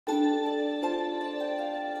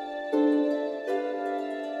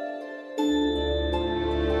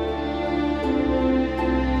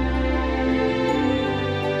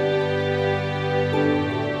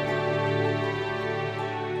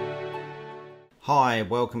Hi,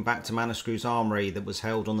 welcome back to Manascrew's Armoury that was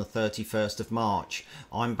held on the 31st of March.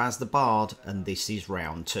 I'm Baz the Bard and this is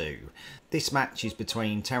round 2. This match is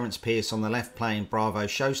between Terence Pearce on the left playing Bravo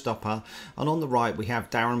Showstopper, and on the right we have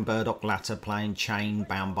Darren Burdock Latter playing Chane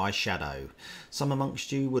Bound by Shadow. Some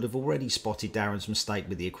amongst you would have already spotted Darren's mistake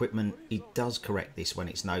with the equipment. He does correct this when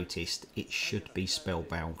it's noticed. It should be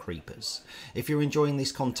Spellbound Creepers. If you're enjoying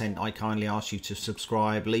this content, I kindly ask you to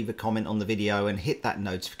subscribe, leave a comment on the video and hit that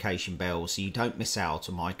notification bell so you don't miss out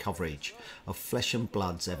on my coverage of Flesh and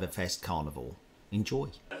Blood's Everfest Carnival. Enjoy.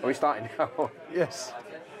 Are we starting now? Yes.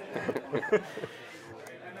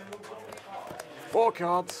 4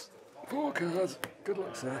 cards. 4 cards. Good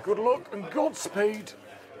luck, sir. Good luck and Godspeed.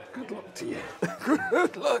 Good luck to you.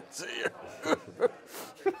 Good luck to you.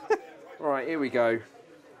 Right, here we go.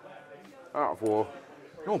 Art of War.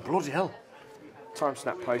 Oh, bloody hell. Time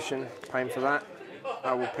Snap Potion. Paying for that.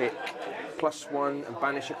 I will pick +1 and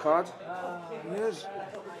banish a card. Yes.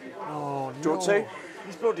 Oh, no. Do you want to?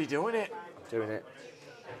 He's bloody doing it. Doing it.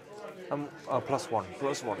 +1. +1.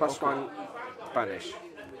 +1, banish.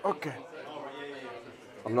 Okay.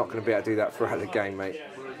 I'm not going to be able to do that throughout the game, mate.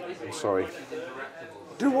 I'm sorry.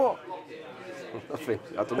 Do what? Nothing.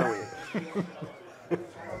 I don't know what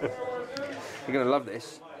you're going to love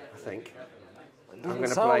this, I think. It doesn't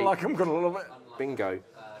sound like I'm going to love it. Bingo.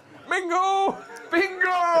 Bingo!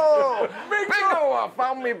 Bingo! Bingo! I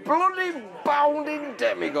found me bloody bounding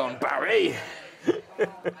demigon, Barry.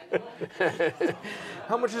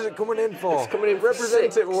 How much is it coming in for? It's coming in for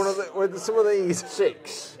Represent 6. it with some of these.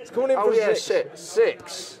 6. It's coming in Oh for yeah, 6.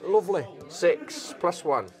 6. Lovely. 6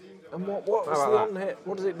 +1. And what's the on hit?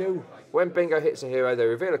 What does it do? When Bingo hits a hero, they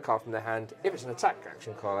reveal a card from their hand. If it's an attack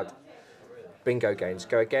action card, Bingo gains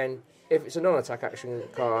go again. If it's a non-attack action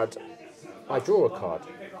card, I draw a card.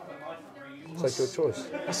 So it's your choice.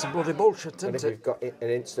 That's some bloody bullshit, And isn't if you've got an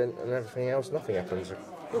instant and everything else, nothing happens.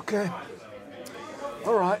 Okay.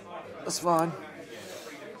 All right. That's fine.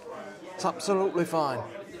 It's absolutely fine.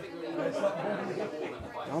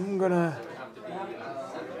 I'm gonna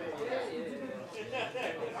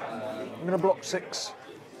block 6.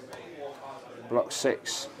 Block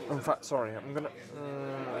 6. In fact, sorry, I'm gonna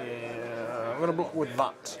block with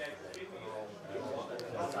that.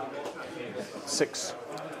 6.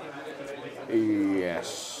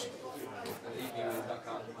 Yes.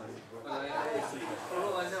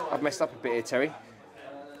 I've messed up a bit here, Terry.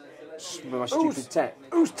 With my stupid tech.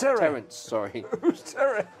 Who's Terry? Terence, sorry. Who's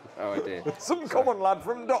Terry? Oh, I did. Some common lad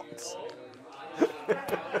from Dots.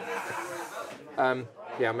 Yeah,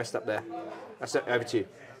 I messed up there. That's it, over to you.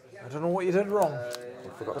 I don't know what you did wrong, I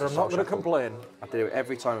forgot but to I'm not going to shuffle. complain. I do it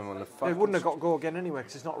every time I'm on the fucking... It wouldn't have got go again anyway,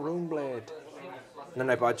 because it's not Rune Blade. No,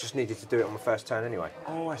 but I just needed to do it on my first turn anyway.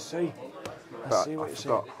 Oh, I see. But see what you're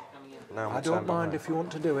forgot. saying. Now I'm I don't mind if you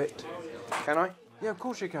want to do it. Can I? Yeah, of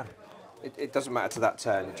course you can. It doesn't matter to that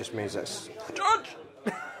turn, it just means that's... Judge!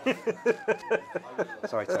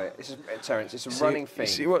 Sorry, Terence, it's a running thing.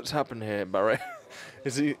 See what's happened here, Barry?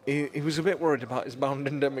 Is he was a bit worried about his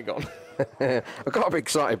bounding demigon. I got a bit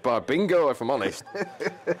excited by bingo, if I'm honest.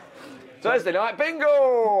 Thursday night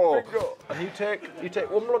bingo! Bingo! And you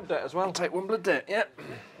take 1 blood debt as well. Take 1 blood debt, yeah.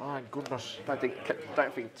 My goodness. I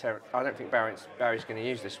don't think Barry's going to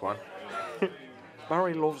use this one.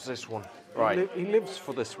 Barry loves this one. Right. He lives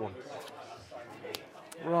for this one.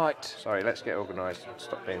 Right. Sorry, let's get organised.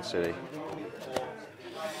 Stop being silly.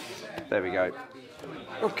 There we go.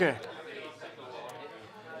 Okay.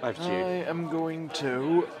 Over to you. I am going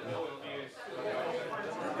to...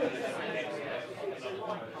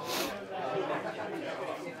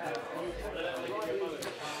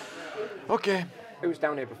 Okay. Who was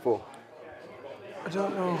down here before? I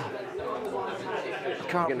don't know. I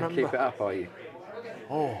can't You're going to remember. keep it up, are you?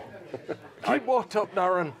 Oh. Keep what up,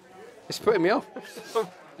 Darren? It's putting me off.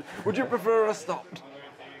 Would you prefer I stopped?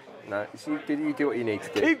 No, you do what you need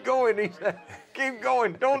to do. Keep going, he said. Keep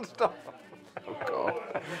going, don't stop. Oh, God.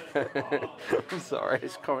 I'm sorry.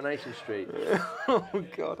 It's Coronation Street. Oh,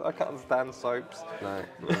 God, I can't stand soaps. No.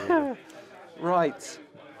 Right.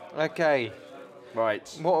 Okay.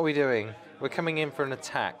 Right. What are we doing? We're coming in for an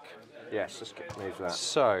attack. Yes, let's move that.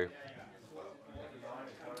 So,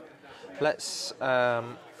 let's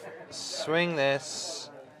swing this,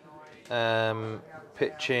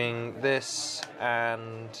 pitching this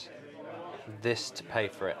and this to pay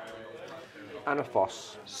for it.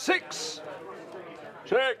 Anaphos. 6.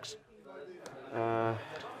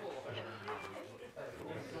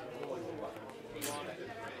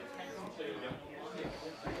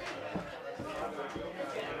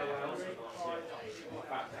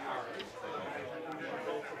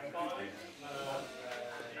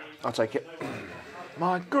 I'll take it.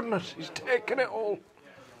 My goodness, he's taken it all.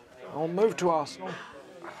 I'll move to Arsenal.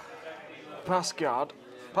 Pass guard.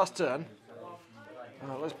 Pass turn.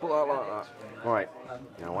 Let's put that like that. Right,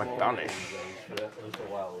 now I banish.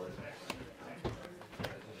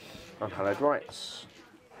 Unhallowed rights.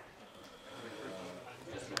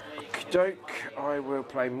 Doke, I will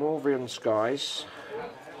play Morvian Skies.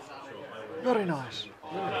 Very nice.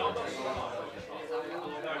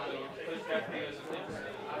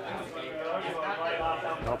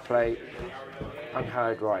 I'll play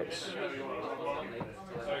Unhallowed Rights.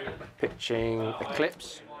 Pitching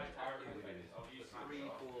Eclipse.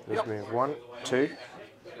 Let's move 1, 2.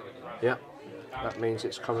 Yeah, that means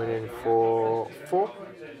it's coming in for 4.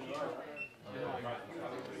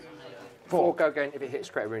 4 go again if it hits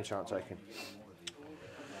create a rune chant token.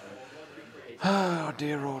 Oh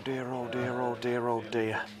dear, oh dear, oh dear, oh dear, oh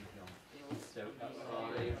dear.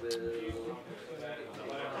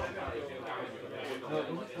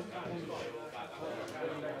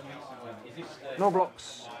 No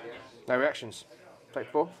blocks. No reactions. Take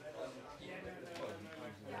 4.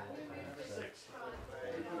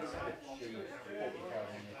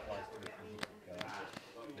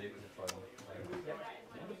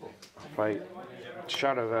 Play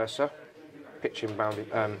Shadow Versa, pitching bounding,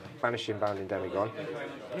 banishing bounding Demigon.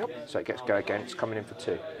 Yep. So it gets go again. It's coming in for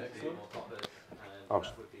 2. Oh,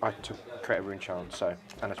 I took create a rune chant, so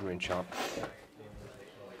and it's a rune chant.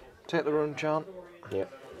 Take the rune chant.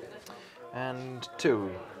 Yep. And 2.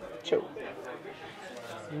 2.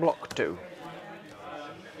 Block 2.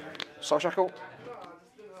 Soul Shackle.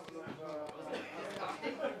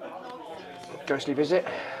 Ghostly Visit.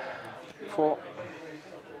 4.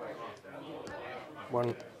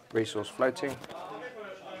 1 resource floating.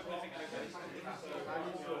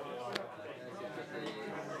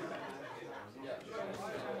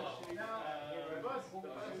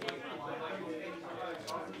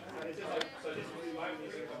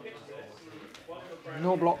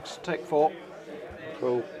 No blocks, take 4.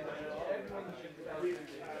 Cool.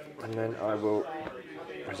 And then I will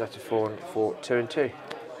Rosetta Fawn for 2 and 2.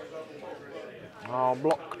 I'll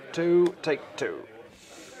block 2, take 2.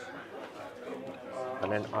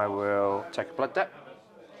 And then I will take a Blood Debt.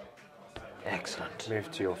 Excellent.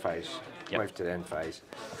 Move to your phase. Yep. Move to the end phase.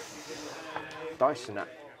 Dice in that.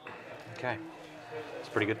 Okay. It's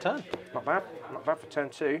a pretty good turn. Not bad. Not bad for turn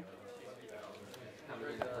 2.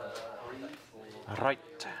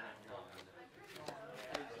 Right.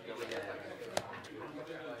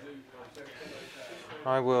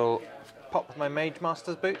 I will pop my Mage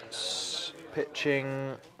Master's boots,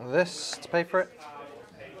 pitching this to pay for it.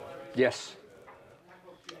 Yes.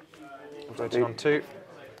 Floating on 2.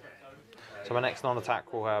 So my next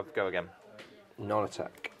non-attack will have go again.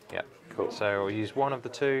 Non-attack. Yeah. Cool. So I'll use one of the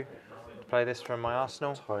 2 to play this from my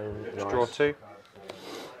arsenal. Time. Just draw 2.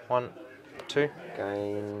 1, 2.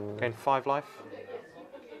 Gain. Gain 5 life.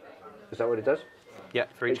 Is that what it does? Yeah,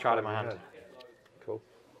 for each card in my hand. Cool.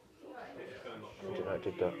 I didn't know it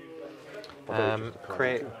did that. I thought it was just a card.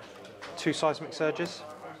 Create 2 seismic surges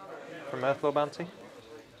from Earthlore Bounty.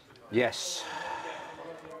 Yes.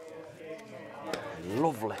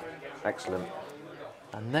 Lovely. Excellent.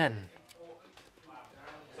 And then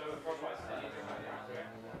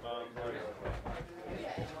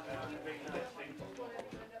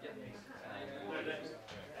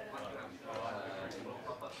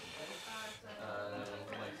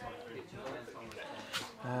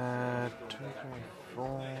two, three,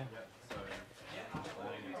 4.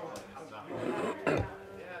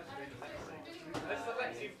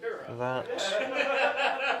 That.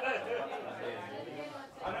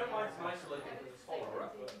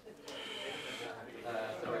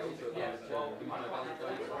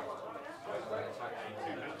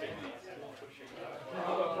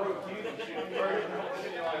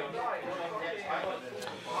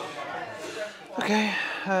 Okay,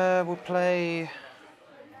 we'll play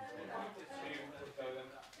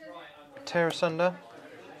Tear Asunder,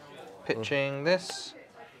 pitching this,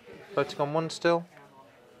 floating on 1 still.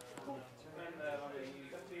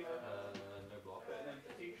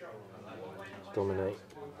 Dominate.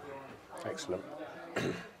 Excellent.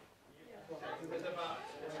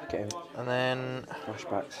 Get him. And then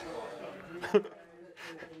Flashbacks.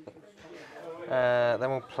 then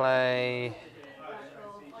we'll play.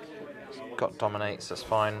 Got dominates, that's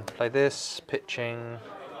fine. Play this, pitching.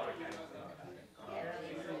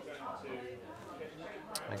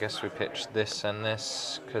 I guess we pitch this and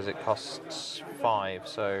this because it costs 5,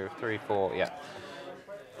 so 3, 4, yeah.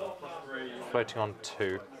 Floating on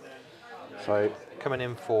 2. So Coming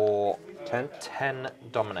in for 10. 10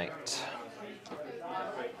 dominate.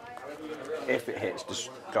 If it hits,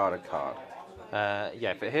 discard a card.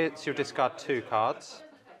 Yeah, if it hits, you'll discard 2 cards.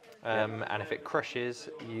 And if it crushes,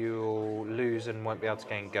 you'll lose and won't be able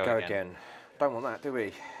to go again. Don't want that, do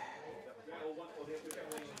we?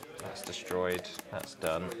 That's destroyed. That's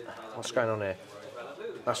done. What's going on here?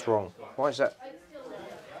 That's wrong. Why is that?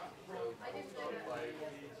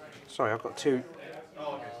 Sorry, I've got 2.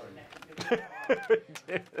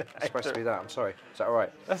 It's supposed to be that. I'm sorry. Is that all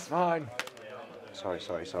right? That's fine. Sorry.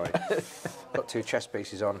 Got 2 chess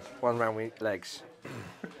pieces on. One round with legs.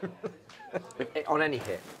 On any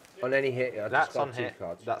hit. On any hit, I That's discard on 2 hit.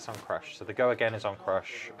 cards. That's on crush. So the go again is on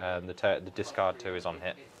crush, and the discard 2 is on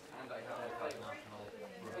hit.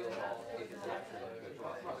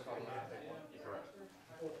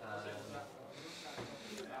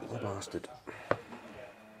 Oh, bastard.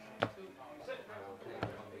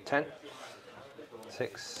 10.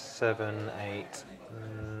 6, 7, 8,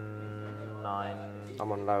 9.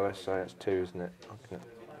 I'm on lower, so it's 2, isn't it? Okay.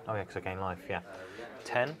 Oh yeah, because I gain life. Yeah.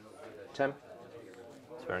 10. 10.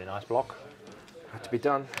 It's a very nice block. Had to be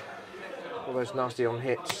done. All those nasty on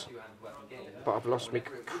hits. But I've lost me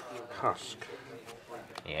husk.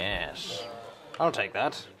 Yes. I'll take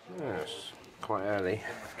that. Yes. Quite early.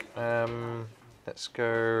 Let's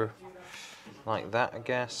go like that, I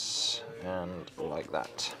guess, and like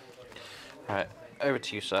that. Right, over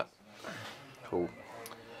to you, sir. Cool.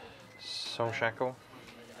 Soul Shackle.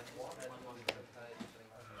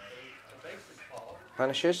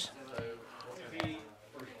 Vanishes.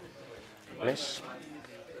 Miss.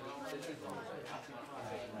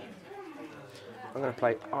 I'm going to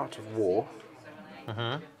play Art of War.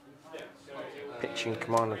 Pitching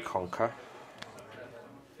Command and Conquer.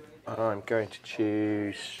 And I'm going to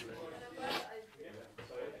choose.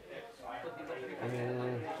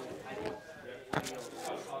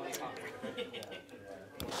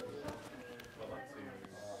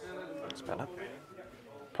 That's better.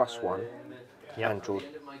 +1. Yep. And draw.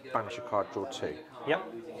 Banish a card. Draw 2.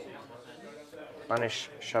 Yep. Banish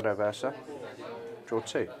Shadow Versa. Draw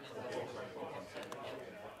 2.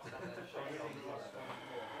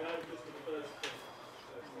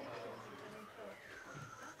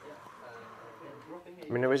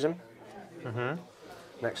 Minnowism.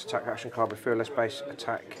 Next attack action card with fearless base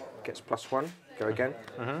attack gets +1. Go again.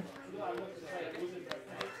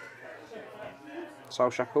 Soul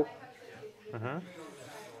Shackle.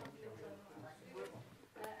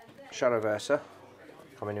 Shadow Versa.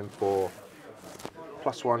 Coming in for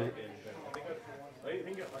 +1.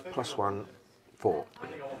 +1. 4.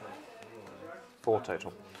 4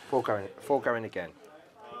 total. 4 going again.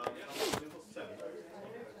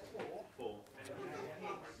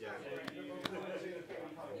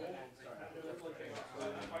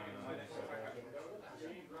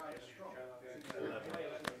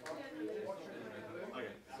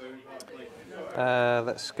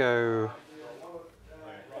 Let's go.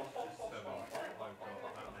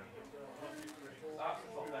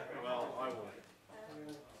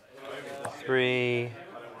 Three,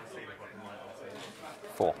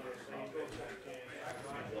 4.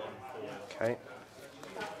 Okay.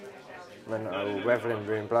 Then I will revel in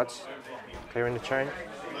Rune Bloods. Clearing the chain.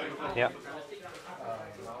 Yep.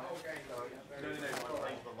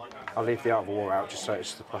 I'll leave the Art of War out just so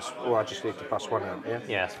it's the plus. Or I'll just leave the +1 out, yeah?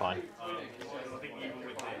 Yeah, it's fine.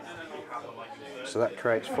 So that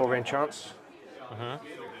creates 4 enchants.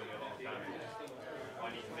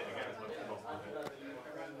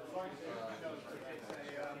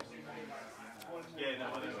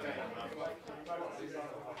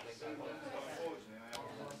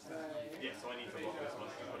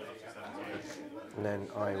 And then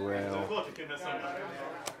I will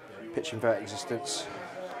pitch Invert Existence.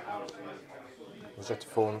 Rosetta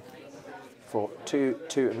Fawn for 2,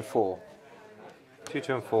 2 and 4. 2,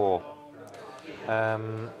 2, and 4.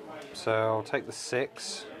 So I'll take the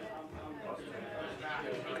 6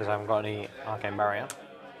 because I haven't got any Arcane Barrier.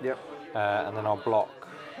 Yep. And then I'll block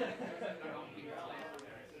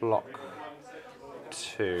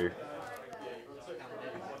 2.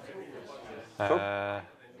 Cool.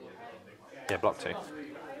 Yeah, block 2.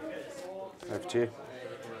 Over to you.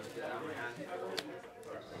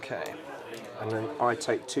 Okay. And then I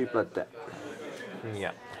take 2 Blood Debt.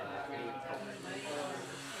 Yeah.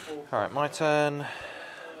 Alright, my turn.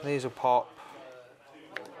 These will pop.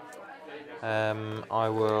 I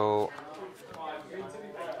will.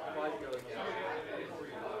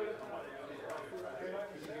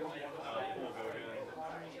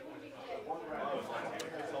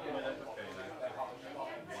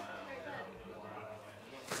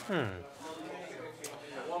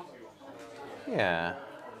 Yeah,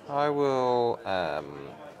 I will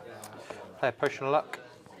play a Potion of Luck,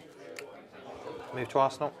 move to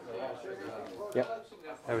Arsenal.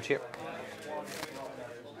 Over to you.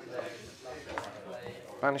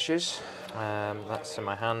 Vanishes. That's in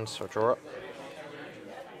my hand, so I'll draw it.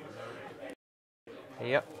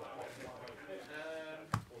 Yep.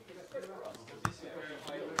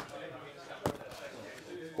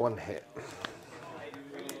 One hit.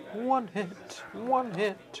 One hit. One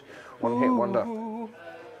hit. One hit wonder.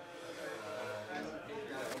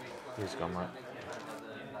 He's gone right.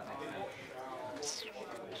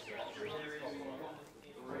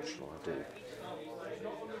 What shall I do?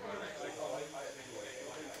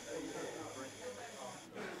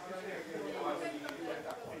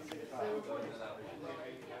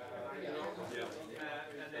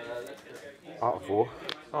 Art of War.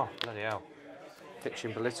 Oh, bloody hell.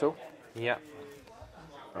 Pitching Belittle. Yep.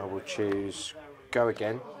 I will choose Go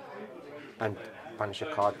Again and banish a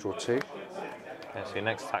card, draw 2. Okay, so your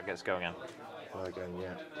next attack gets go again. Go Again,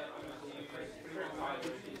 yeah.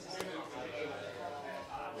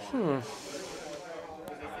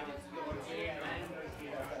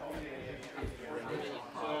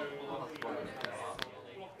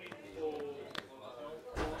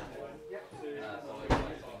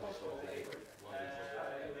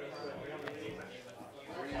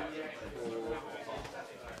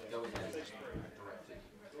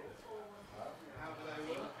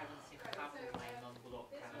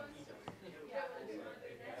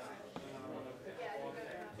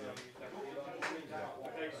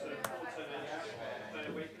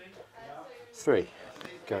 Three.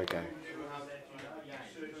 Go Again.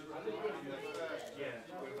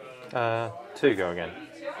 2 go again.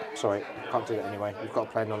 Sorry, can't do that anyway. You've got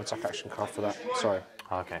to play a non-attack action card for that. Sorry.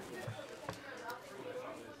 Okay.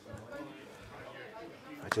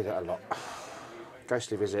 I do that a lot.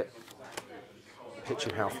 Ghostly Visit.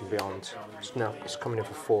 Pitching Hell from Beyond. It's coming in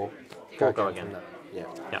for 4. Go again. from that. Yeah.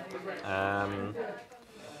 Yeah.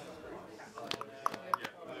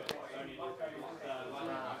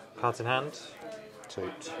 Cards in hand. 2.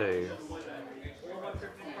 2.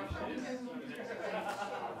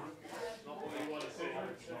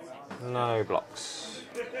 No blocks.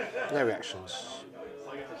 No reactions.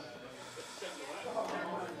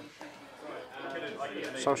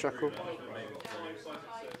 Soul Shackle.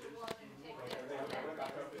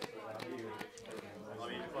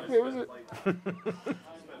 Where was it?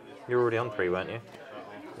 You were already on 3, weren't you?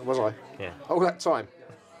 Was I? Yeah. All that time.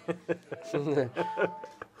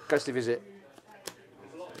 Ghostly Visit.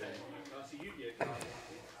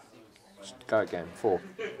 Go Again. 4.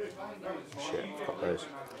 Shit, I've got those.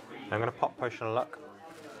 I'm going to pop Potion of Luck.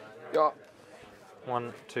 Yeah.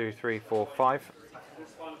 1, 2, 3, 4, 5.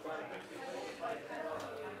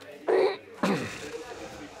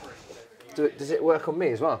 Does it work on me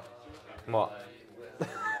as well? What?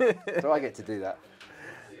 Do I get to do that?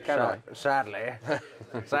 Can I? Sadly.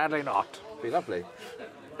 Sadly not. Be lovely.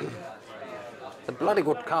 It's a bloody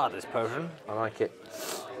good card, this potion. I like it.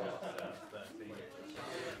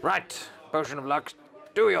 Right, Potion of Luck,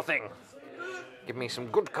 do your thing. Give me some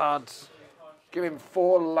good cards. Give him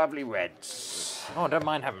 4 lovely reds. Oh, I don't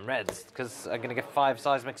mind having reds, because I'm going to get 5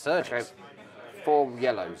 seismic surges. Okay. 4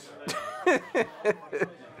 yellows.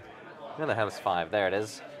 Where the hell is 5? There it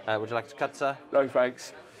is. Would you like to cut, sir? No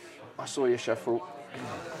thanks. I saw your shuffle.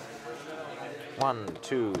 1,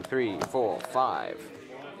 2, 3, 4, 5.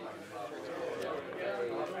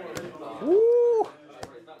 Woo!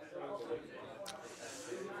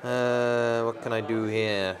 What can I do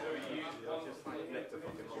here?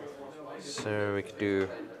 So we could do,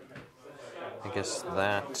 I guess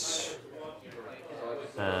that,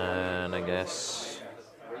 and I guess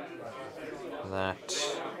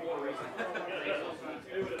that.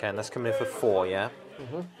 Okay, and that's coming in for 4, yeah?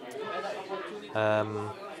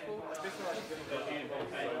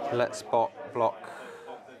 Let's block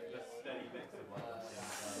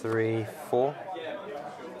 3, 4.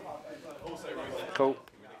 Cool.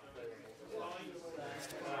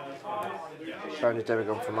 Bonus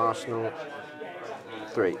Demagon from Arsenal.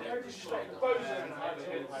 3.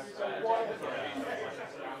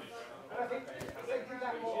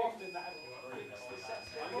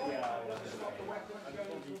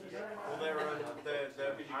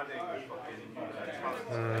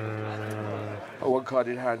 Oh, 1 card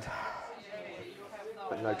in hand.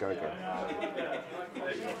 But no Go Again.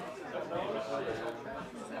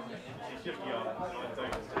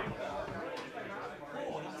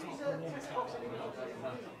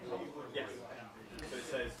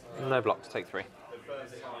 No blocks, take 3.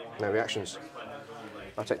 No reactions.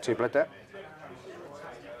 I'll take 2 blood debt.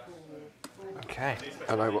 Okay.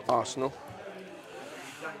 And I will Arsenal.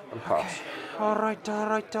 And pass. Alright.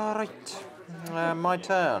 My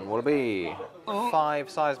turn will be 5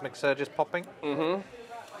 seismic surges popping.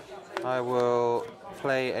 I will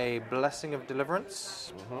play a Blessing of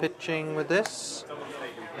Deliverance, pitching with this,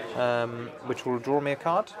 which will draw me a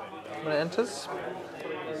card when it enters,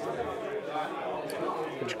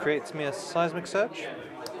 which creates me a Seismic Surge.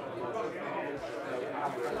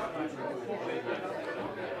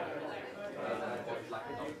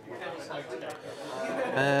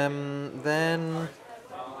 Then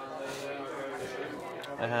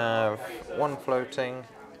I have one floating.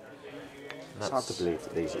 It's hard to believe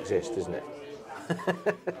that these exist, isn't it?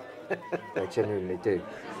 They genuinely do.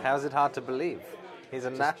 How's it hard to believe? He's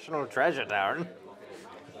a national treasure, Darren.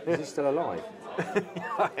 Is he still alive?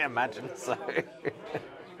 I imagine so.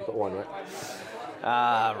 Got one, right?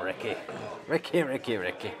 Ah, Ricky. Ricky.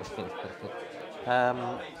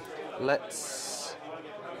 Let's...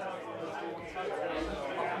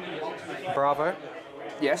 Bravo.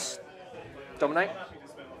 Yes. Dominate.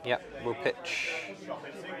 Yep, we'll pitch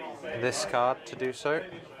this card to do so.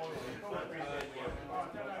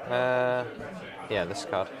 Yeah, this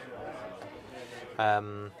card.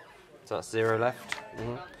 So that's 0 left.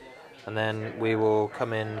 And then we will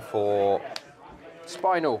come in for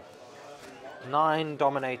Spinal. 9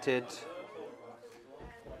 dominated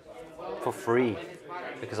for free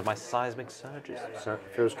because of my Seismic Surges. So,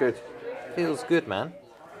 feels good. Feels good, man.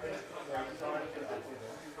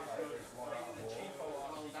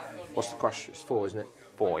 What's the crush? It's 4, isn't it?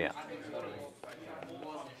 4, yeah.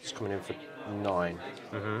 It's coming in for 9.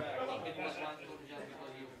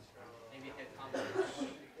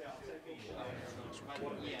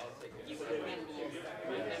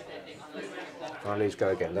 I lose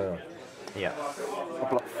go again, don't I? Yeah. I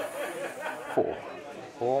block 4.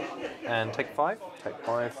 4 and take 5. Take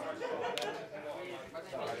 5.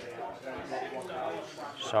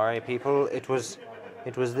 Sorry, people. It was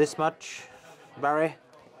this much, Barry.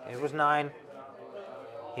 It was 9.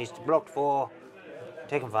 He's blocked 4.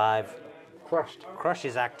 Taken 5. Crushed. Crush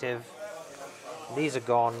is active. These are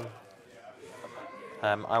gone.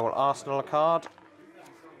 I will Arsenal a card.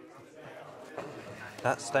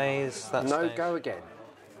 That stays. That No stays. go again.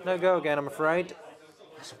 No go again, I'm afraid.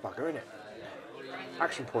 That's a bugger, isn't it?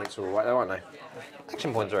 Action points are alright though, aren't they?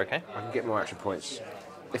 Action points are okay. I can get more action points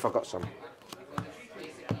if I got some.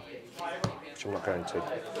 Which I'm not going to.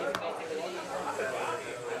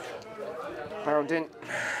 Baron didn't.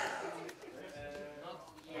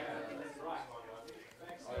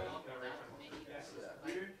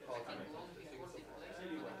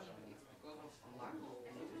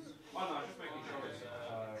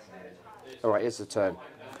 Alright, here's the turn.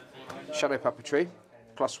 Shadow Puppetry,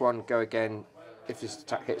 +1, go again. If this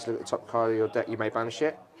attack hits, look at the top card of your deck, you may banish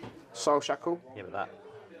it. Soul Shackle. Yeah, but that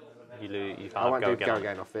you lose. You I can't won't go do again. go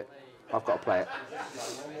again off it. I've got to play it.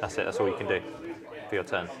 That's it. That's all you can do for your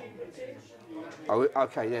turn. Oh,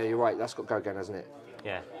 okay, yeah, you're right. That's got go again, hasn't it?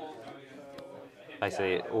 Yeah.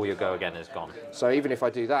 Basically, all your go again is gone. So even if I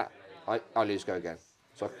do that, I lose go again.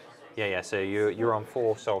 So Yeah. So you're on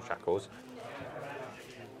 4 Soul Shackles.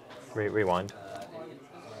 Rewind.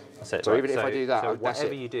 That's it. So even if I do that, so that's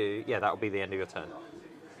whatever it. you do, yeah, that will be the end of your turn.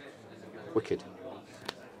 wicked.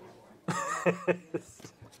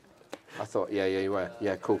 I thought, yeah, you were.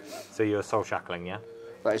 Yeah, cool. So you're Soul Shackling, yeah?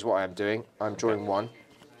 That is what I am doing. I'm drawing 1,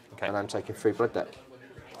 Okay. and I'm taking 3 blood debt.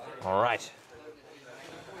 All right.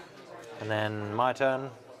 And then my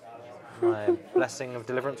turn. My Blessing of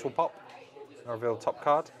Deliverance will pop. I reveal the top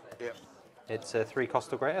card. Yep. It's a 3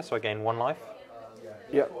 cost or greater, so I gain 1 life.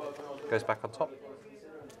 Yep. Goes back on top.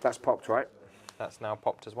 That's popped, right? That's now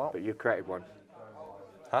popped as well. But you created 1.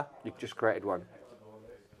 Huh? You just created 1.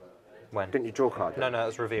 When? Didn't you draw a card? No, that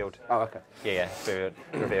was revealed. Oh, okay. Yeah,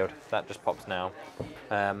 revealed. That just pops now.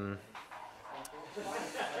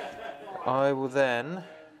 I will then...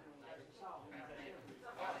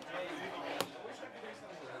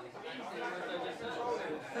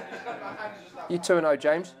 You 2-0,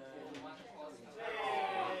 James.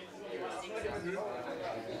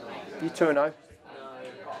 You 2-0.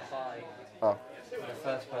 Oh. The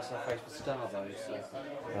first person I faced was Star, though, so...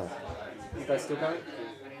 You guys still going?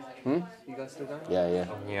 You guys still going? Yeah.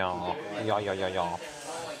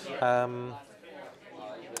 Yeah.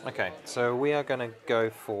 Okay, so we are going to go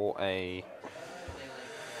for a...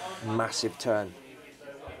 Massive turn.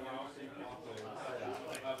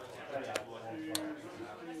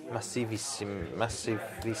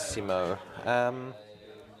 Massivissimo.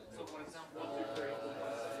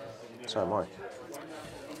 So am I.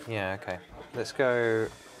 Yeah, okay. Let's go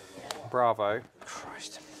Bravo.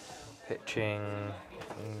 Christ. Pitching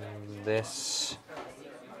this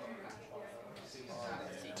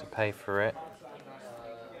to pay for it.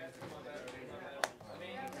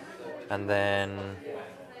 And then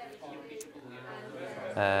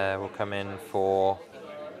We'll come in for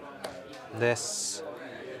this,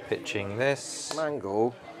 pitching this,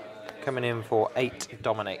 Mangle, coming in for 8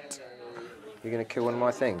 dominate. you're going to kill one of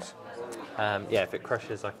my things. Yeah, if it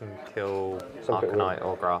crushes, I can kill Some bit Arcanite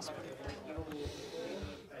or Grasp.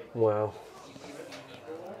 Well,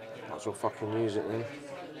 might as well fucking use it then.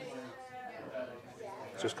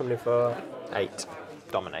 So it's coming in for 8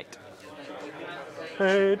 dominate.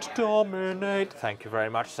 8 dominate. Thank you very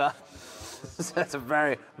much, sir. That's a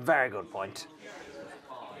very, very good point.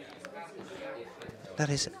 That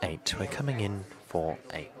is 8. We're coming in for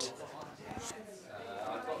 8.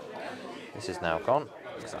 This is now gone.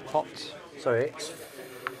 Is that hot? Sorry, it's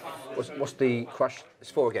what's the crush? It's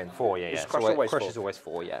 4 again. 4, yeah, It's yeah. crush So always crush 4. is always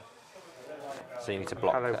 4, yeah. So you need to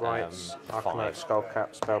block Hello Rights, Arcanite, 5.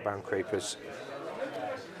 Skullcap, Spellbound Creepers.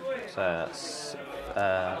 So that's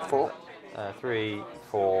 4. 3,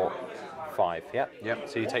 4, 5. Yeah. Yep.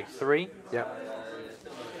 So you take 3. Yep.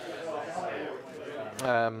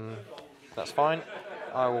 That's fine.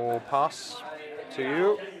 I will pass to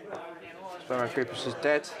you. Spellbound Creepers is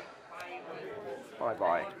dead. Bye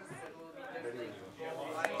bye.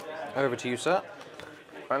 Over to you, sir.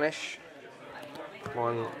 Vanish.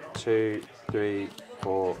 1, 2, 3,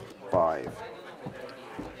 4, 5.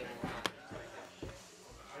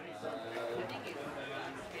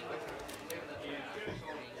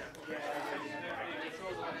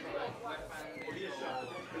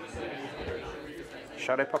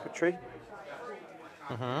 Shadow Puppetry.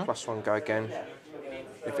 +1, go again.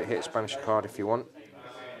 If it hits, banish a card if you want.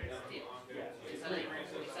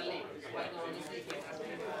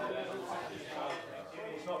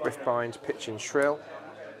 Riftbind, Pitch and Shrill.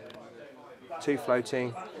 2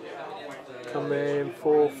 floating. Come in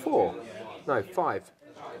for 4. No, 5.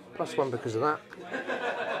 +1 because of that.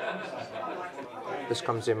 This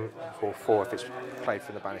comes in for 4 if it's played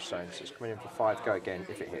from the banish zone. So it's coming in for 5. Go again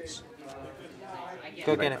if it hits.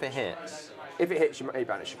 Go again if it hits. If it hits, you may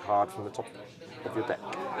banish a card from the top of your deck.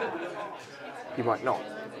 You might not.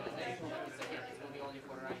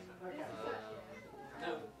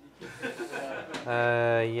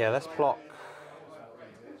 Yeah, let's block.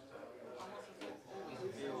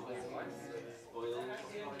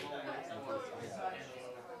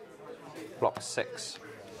 Block 6.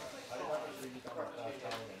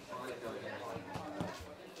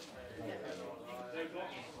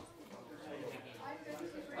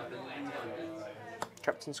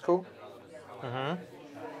 Captain's Call.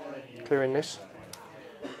 Clearing this.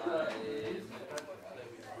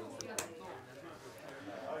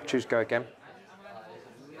 Choose go again.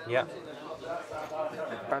 Yeah.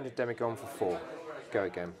 Banded Demigon for 4. Go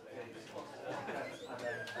again.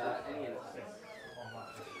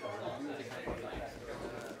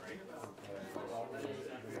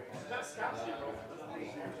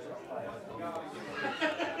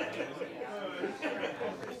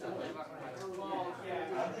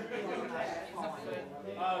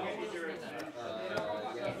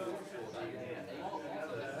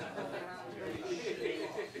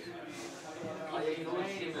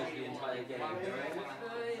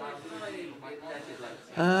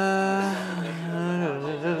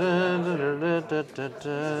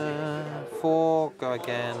 Four, go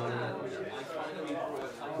again.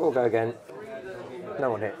 4, go again.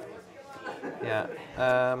 No one hit. Yeah.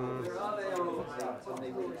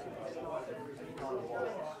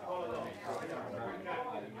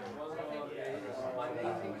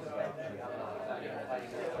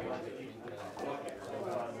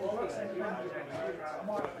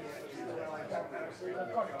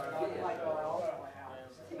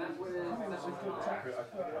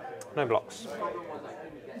 No blocks.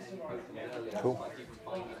 Cool.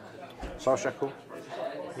 Soul Shackle.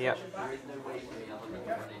 Yep.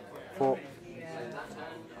 4.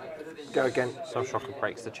 Go again. Soul Shocker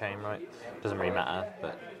breaks the chain, right? Doesn't really matter,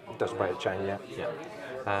 but Doesn't break the chain yet.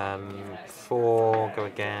 yeah. 4, go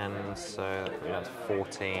again, so we're down to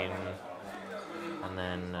 14. And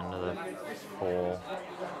then another 4.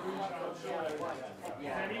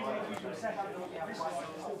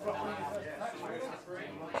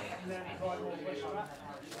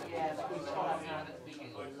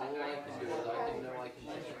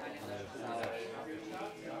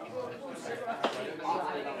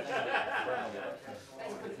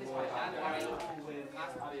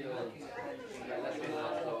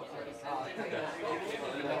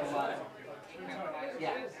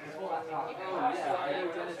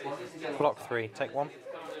 Block 3, take 1.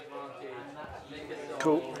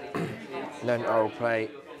 Cool. Then I'll play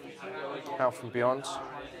Out from Beyond.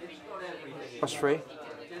 +3.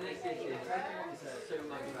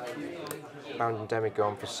 Bound and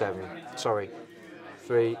Demigon for 7. Sorry.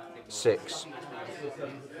 3, 6.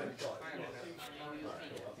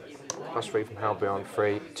 +3 from Hal Beyond,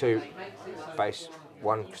 3, 2, base,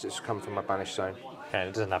 1 because it's come from my banished zone. Okay,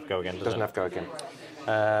 it doesn't have to go again, does Doesn't it? have to go again.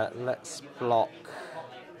 Let's block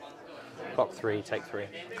 3, take 3.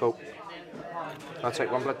 Cool. I'll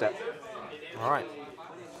take 1 blood debt. Alright.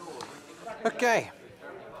 Okay.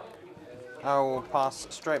 I'll pass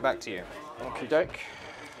straight back to you. Okie doke.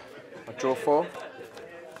 I draw 4.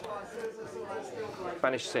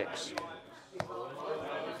 Banish 6.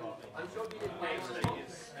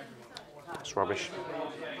 That's rubbish.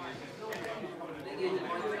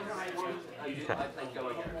 Okay.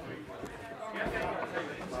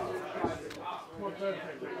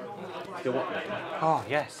 Oh,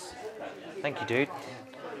 yes. Thank you, dude.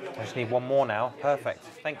 I just need 1 more now. Perfect.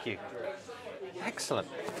 Thank you. Excellent.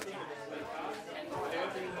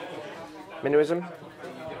 Minimalism.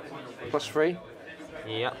 +3.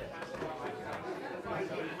 Yep.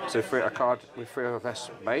 So a card with 3 of S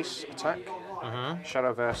base attack.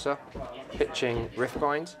 Shadow Versa. Pitching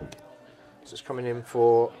Riftbind. So it's coming in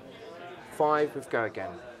for 5 with Go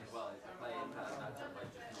Again.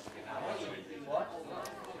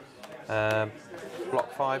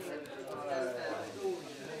 Block 5.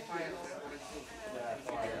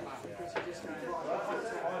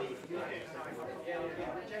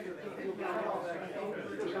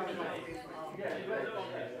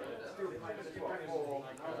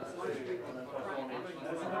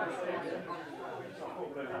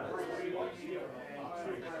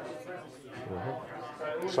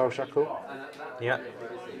 Soul Shackle. Yep.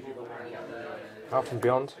 Half and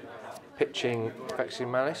Beyond. Pitching Vexing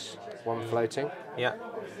Malice. 1 floating. Yep.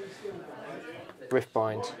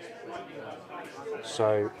 Riftbind.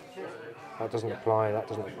 So that doesn't apply, that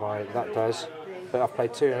doesn't apply, that does. But I've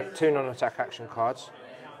played two non-attack action cards.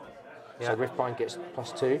 So Yeah. Riftbind gets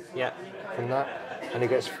 +2 Yep. from that, and he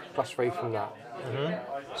gets +3 from that.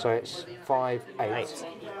 So it's 5, 8. 8.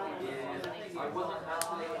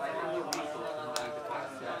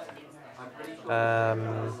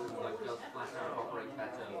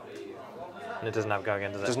 And it doesn't have go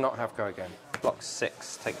again, does it? Does not have Go Again. Block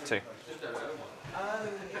 6, take 2.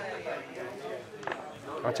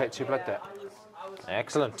 I take 2 blood debt.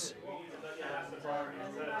 Excellent.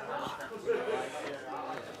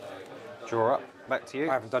 Draw up, back to you.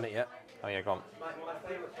 I haven't done it yet. Oh yeah, go on.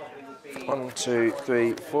 1, 2,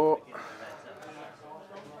 3, 4.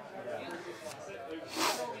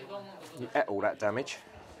 You ate all that damage.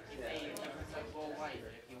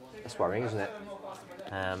 That's worrying, isn't it?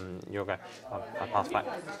 You'll go. I'll pass back.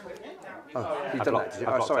 Oh, you've I done blocked- that, did you? I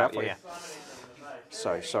Oh, blocked sorry, I out, thought yeah,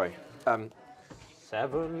 you... Sorry.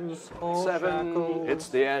 7's all 7. shackles. It's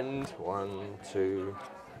the end. 1, 2.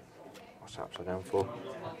 What's that upside down for?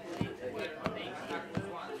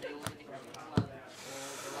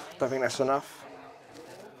 Don't think that's enough.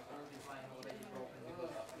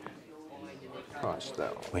 Right,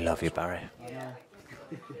 still. We love you, Barry. Yeah.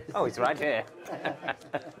 Oh, he's right here.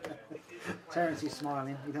 Terence is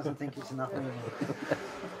smiling. He doesn't think it's enough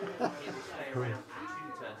either.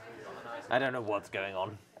 I don't know what's going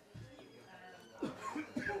on.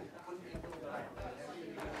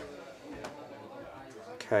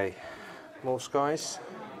 Okay, more skies.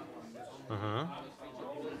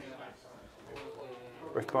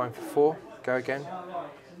 Riftbind for 4. Go again.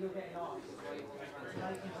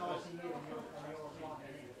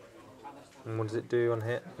 And what does it do on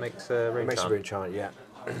hit? Makes a ring Makes a chant. rune chant, yeah.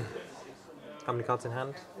 How many cards in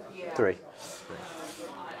hand? 3.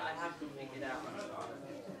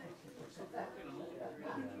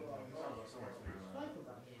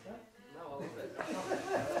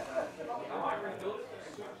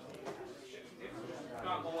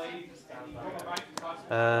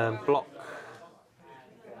 Block.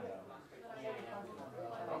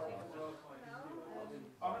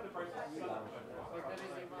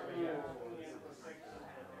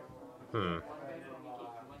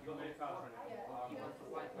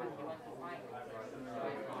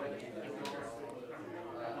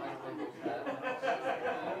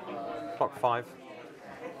 Block 5.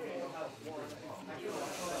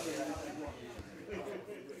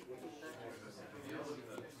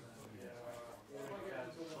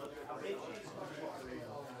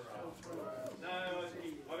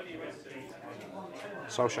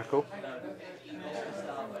 Soul Shackle.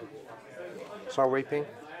 Soul Reaping.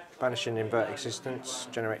 Banishing Invert Existence,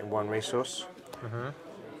 generating 1 resource.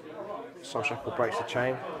 Soul Shackle breaks the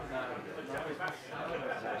chain.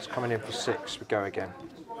 It's coming in for 6. We go again.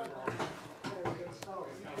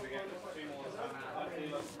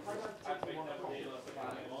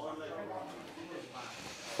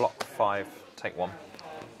 Block 5, take 1.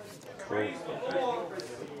 Cool.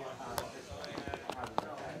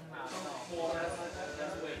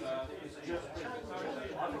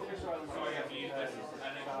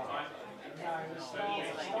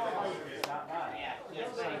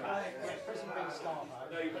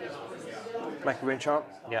 Make a win chant.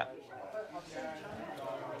 Yeah.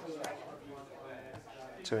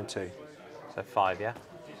 2 and 2. So 5, yeah?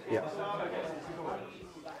 Yeah.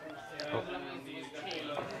 Oh.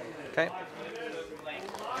 Okay.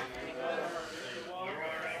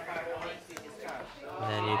 And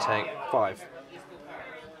then you take... 5.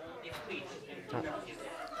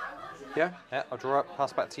 Yeah? Yeah, I'll draw up,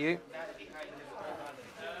 pass back to you.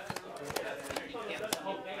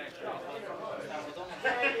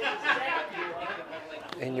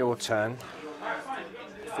 In your turn,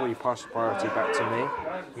 before you pass the priority back to me,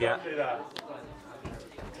 Yeah.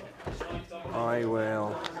 I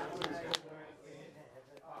will...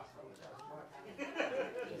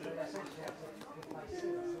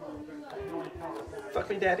 Fuck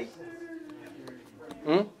me, daddy.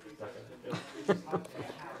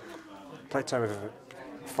 play time with a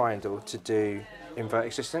Final to do invert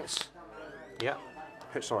existence. Yeah.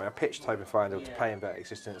 Sorry, I pitched Toby Final to play invert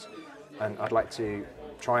existence, and I'd like to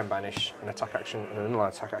try and banish an attack action and another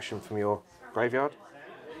attack action from your graveyard.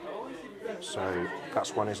 So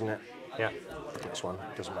that's one, isn't it? Yeah. Next one,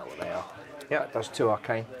 doesn't matter what they are. Yeah. That's 2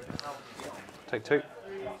 arcane. Take 2.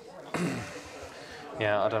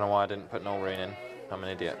 Yeah, I don't know why I didn't put Northampton in. I'm an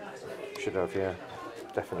idiot. Should have, yeah,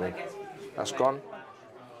 definitely. That's gone.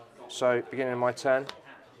 So, beginning of my turn,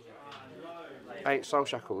 8 soul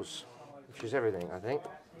shackles, which is everything, I think.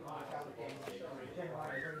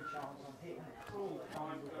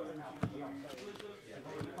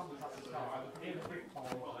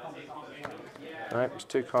 Right, there's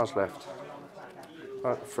 2 cards left.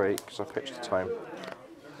 3, because I pitched the time.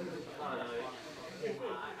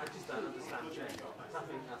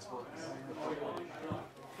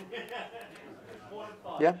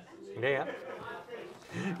 Yeah? Yeah.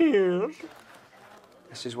 Yes.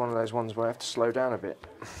 This is one of those ones where I have to slow down a bit.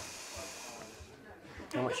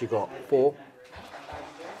 How much you got? 4?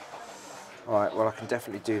 Alright, well I can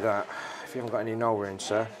definitely do that. If you haven't got any null runes,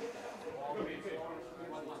 sir.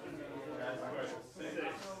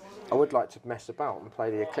 I would like to mess about and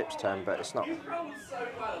play the Eclipse turn, but it's not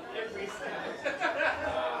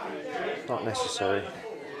necessary.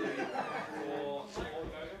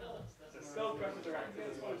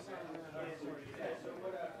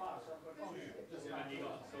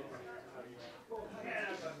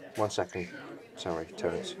 One second. Sorry,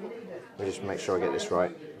 Terence. Let me just make sure I get this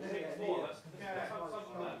right.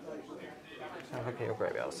 Have a look at your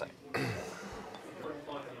graveyard, I'll say.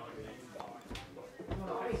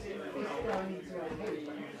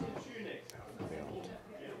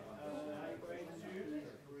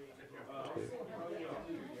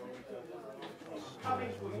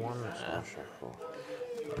 One there.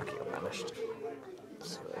 Looking at banished.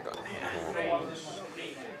 Let's see what we've got here.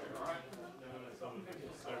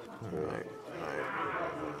 No.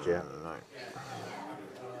 Yeah. No.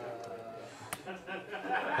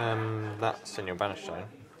 That's in your banished zone.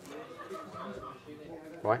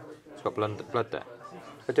 Why? It's got blood debt.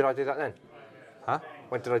 But did I do that then? Huh?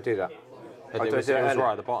 When did I do that? It was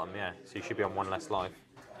right at the bottom, yeah. So you should be on 1 less life.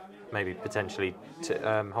 Maybe potentially.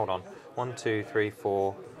 Hold on. 1, 2, 3,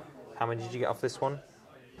 4. How many did you get off this one?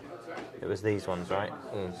 It was these ones, right?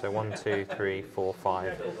 So 1, 2, 3, 4,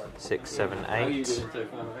 5, 6, 7, 8.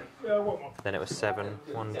 Then it was 7.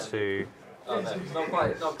 1, 2.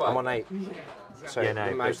 I'm on 8. So Yeah, no,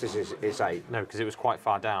 in most it's 8. No, because it was quite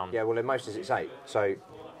far down. Yeah, well in most it's 8. So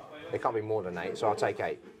it can't be more than 8. So I'll take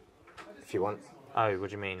 8 if you want. Oh, what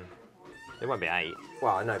do you mean? It won't be 8.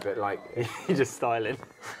 Well, I know, but like You're just styling.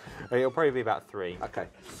 It'll probably be about 3. okay.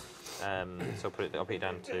 So I'll put it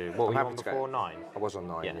down to what were you happy on to go. before? 9. I was on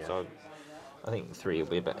 9. Yeah. So I think 3 will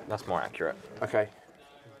be a bit. That's more accurate. Okay.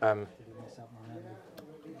 Time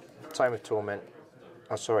of Torment.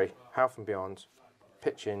 Oh, sorry. Health and Beyond.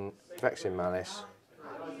 Pitching, Vexing Malice.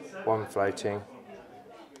 1 floating.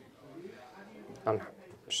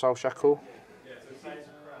 Soul Shackle.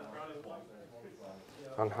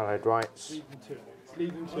 Unhallowed Rites.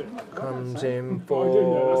 Comes in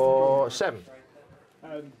for 7.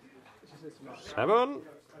 7.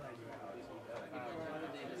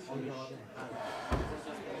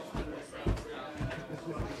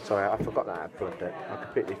 Sorry, I forgot that I had blood debt. I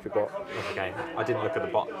completely forgot. Okay. I didn't look at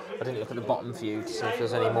the bottom. I didn't look at the bottom view to see if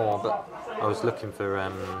there's any more, but I was looking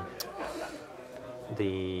for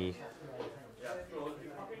the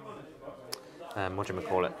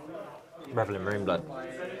whatchamacallit? Revel in Runeblood.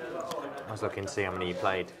 I was looking to see how many you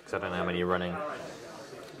played because I don't know how many you're running.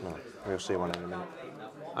 No, we'll see one in a minute.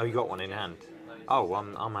 Oh, you got one in hand. Oh,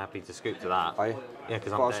 I'm happy to scoop to that. Are you? Yeah,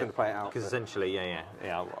 because I was going to play it out. Because essentially, yeah.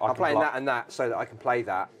 I'm playing that and that so that I can play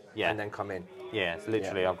that Yeah. and then come in. Yeah, it's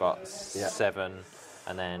literally I've got 7,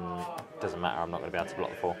 and then doesn't matter. I'm not going to be able to block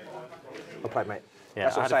the 4. I'll play, mate. Yeah,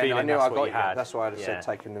 that's what I I'm had a saying. I feeling knew that's I what got you you. had. That's why I'd have Yeah. said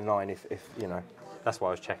taking the 9 if you know. That's why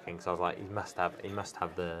I was checking, because I was like, he must have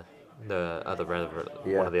the other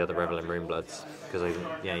Yeah. one of the other Reveling Runebloods, because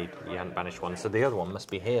you hadn't banished one. So the other one must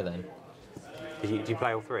be here then. Do you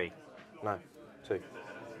play all 3? No, 2.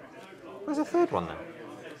 Where's the third one then?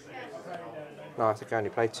 No, I think I only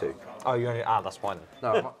played 2. Oh, you only that's fine.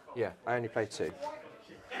 No, yeah, I only played 2.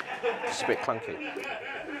 It's a bit clunky.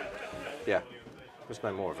 Yeah, there's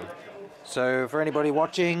no more of them. So for anybody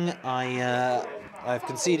watching, I've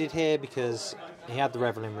conceded here because he had the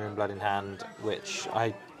Reveling Runeblood in hand, which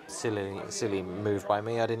I silly move by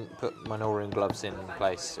me. I didn't put my Norrin gloves in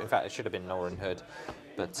place. In fact, it should have been Norrin hood,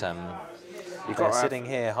 but You've got sitting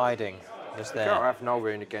here hiding just You can't there. have Null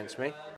Rune against me.